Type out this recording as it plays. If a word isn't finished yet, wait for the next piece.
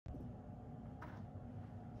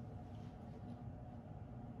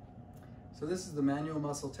So this is the manual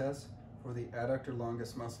muscle test for the adductor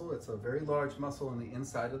longus muscle. It's a very large muscle on the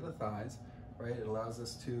inside of the thighs, right? It allows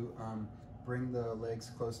us to bring the legs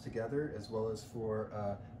close together as well as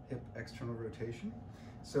for hip external rotation.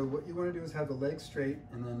 So what you want to do is have the leg straight,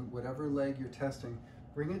 and then whatever leg you're testing,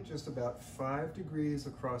 bring it just about 5 degrees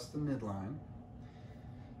across the midline.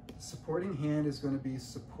 The supporting hand is going to be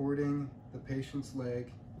supporting the patient's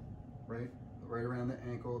leg, right around the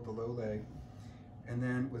ankle, the low leg. And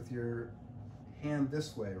then with your hand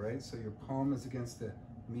this way, right? So your palm is against the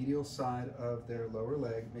medial side of their lower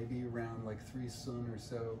leg, maybe around like 3 sun or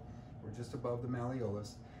so, or just above the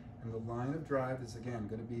malleolus. And the line of drive is again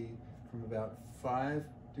going to be from about 5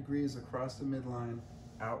 degrees across the midline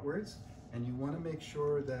outwards. And you want to make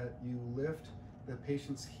sure that you lift the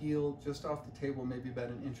patient's heel just off the table, maybe about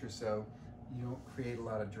an inch or so. You don't create a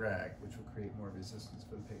lot of drag, which will create more resistance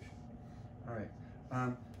for the patient. All right.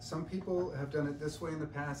 Some people have done it this way in the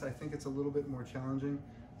past. I think it's a little bit more challenging.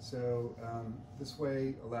 So this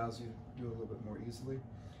way allows you to do a little bit more easily.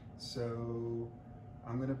 So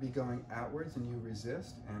I'm going to be going outwards, and you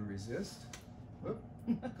resist and resist. Whoop,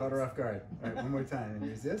 caught her off guard. All right, one more time. And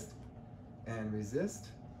resist and resist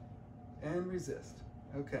and resist.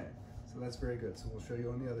 Okay, so that's very good. So we'll show you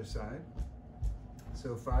on the other side.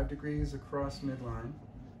 So 5 degrees across midline,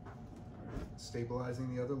 right,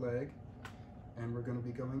 stabilizing the other leg. And we're going to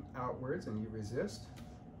be going outwards, and you resist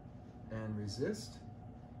and resist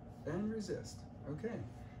and resist. Okay,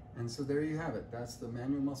 and so there you have it. That's the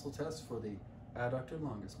manual muscle test for the adductor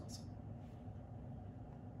longus muscle.